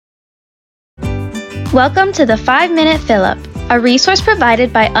Welcome to the 5-Minute Fill-Up, a resource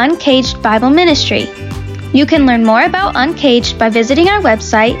provided by Uncaged Bible Ministry. You can learn more about Uncaged by visiting our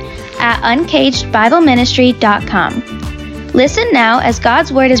website at uncagedbibleministry.com. Listen now as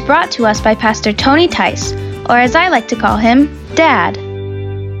God's Word is brought to us by Pastor Tony Tice, or as I like to call him, Dad.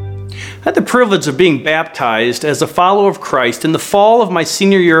 I had the privilege of being baptized as a follower of Christ in the fall of my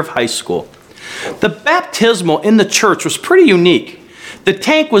senior year of high school. The baptismal in the church was pretty unique. The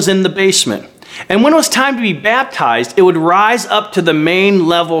tank was in the basement, and when it was time to be baptized, it would rise up to the main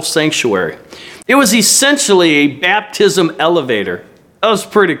level sanctuary. It was essentially a baptism elevator. That was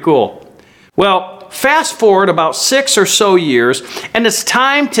pretty cool. Well, fast forward about 6 or so years, and it's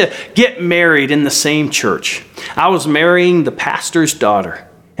time to get married in the same church. I was marrying the pastor's daughter,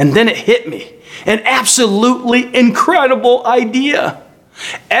 and then it hit me. An absolutely incredible idea.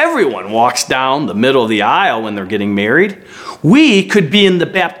 Everyone walks down the middle of the aisle when they're getting married. We could be in the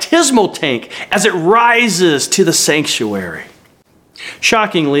baptismal tank as it rises to the sanctuary.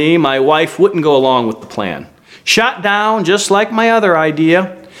 Shockingly, my wife wouldn't go along with the plan. Shot down just like my other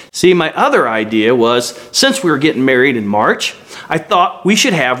idea. See, my other idea was, since we were getting married in March, I thought we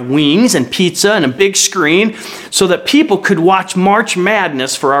should have wings and pizza and a big screen so that people could watch March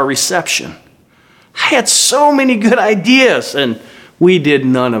Madness for our reception. I had so many good ideas, and we did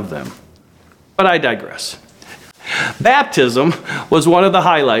none of them. But I digress. Baptism was one of the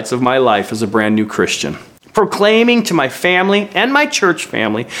highlights of my life as a brand new Christian. Proclaiming to my family and my church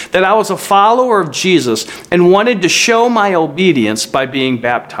family that I was a follower of Jesus and wanted to show my obedience by being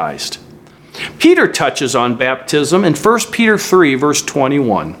baptized. Peter touches on baptism in 1 Peter 3, verse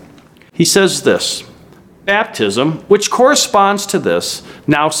 21. He says this, "Baptism, which corresponds to this,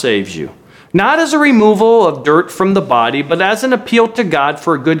 now saves you, not as a removal of dirt from the body, but as an appeal to God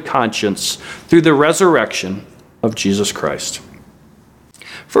for a good conscience through the resurrection of Jesus Christ."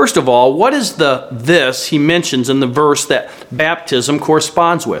 First of all, what is this he mentions in the verse that baptism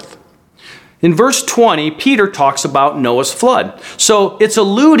corresponds with? In verse 20, Peter talks about Noah's flood. So it's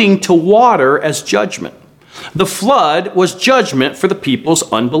alluding to water as judgment. The flood was judgment for the people's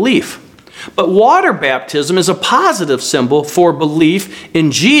unbelief. But water baptism is a positive symbol for belief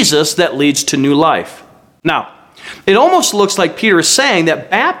in Jesus that leads to new life. Now, it almost looks like Peter is saying that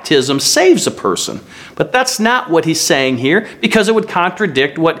baptism saves a person. But that's not what he's saying here, because it would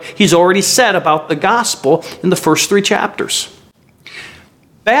contradict what he's already said about the gospel in the first 3 chapters.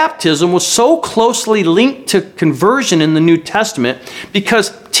 Baptism was so closely linked to conversion in the New Testament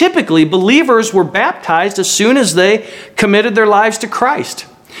because typically believers were baptized as soon as they committed their lives to Christ.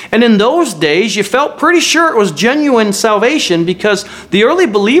 And in those days, you felt pretty sure it was genuine salvation because the early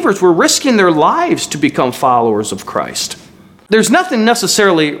believers were risking their lives to become followers of Christ. There's nothing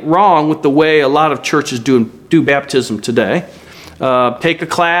necessarily wrong with the way a lot of churches do baptism today. Take a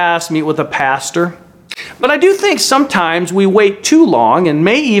class, meet with a pastor. But I do think sometimes we wait too long and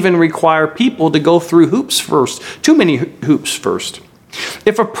may even require people to go through too many hoops first.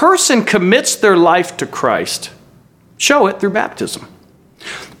 If a person commits their life to Christ, show it through baptism.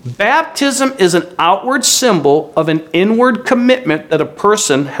 Baptism is an outward symbol of an inward commitment that a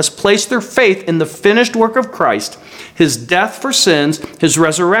person has placed their faith in the finished work of Christ, his death for sins, his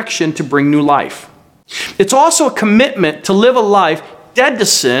resurrection to bring new life. It's also a commitment to live a life dead to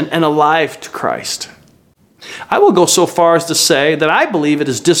sin and alive to Christ. I will go so far as to say that I believe it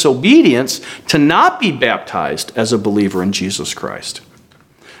is disobedience to not be baptized as a believer in Jesus Christ.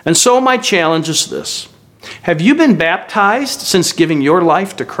 And so my challenge is this. Have you been baptized since giving your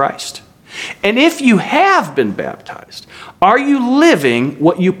life to Christ? And if you have been baptized, are you living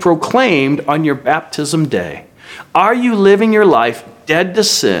what you proclaimed on your baptism day? Are you living your life dead to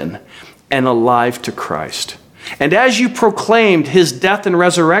sin and alive to Christ? And as you proclaimed his death and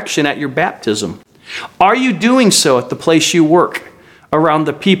resurrection at your baptism, are you doing so at the place you work, around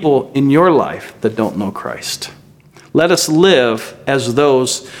the people in your life that don't know Christ? Let us live as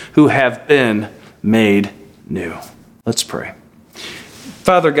those who have been made new. Let's pray.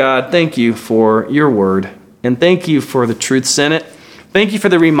 Father God, thank you for your word, and thank you for the truths in it. Thank you for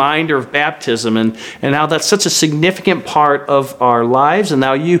the reminder of baptism and how that's such a significant part of our lives, and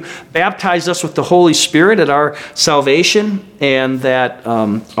how you baptized us with the Holy Spirit at our salvation, and that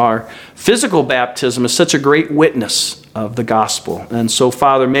our physical baptism is such a great witness of the gospel. And so,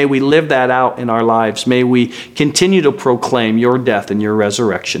 Father, may we live that out in our lives. May we continue to proclaim your death and your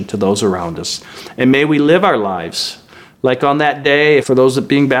resurrection to those around us. And may we live our lives like on that day, for those that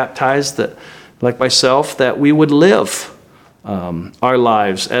being baptized, that, like myself, that we would live our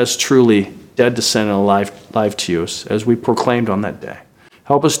lives as truly dead to sin and alive to you, as we proclaimed on that day.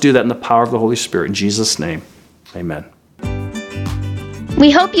 Help us do that in the power of the Holy Spirit. In Jesus' name, amen.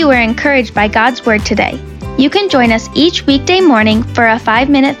 We hope you were encouraged by God's Word today. You can join us each weekday morning for a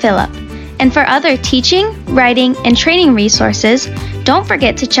 5-minute fill-up. And for other teaching, writing, and training resources, don't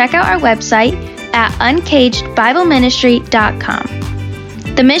forget to check out our website at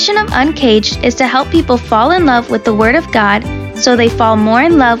uncagedbibleministry.com. The mission of Uncaged is to help people fall in love with the Word of God so they fall more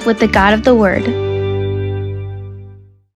in love with the God of the Word.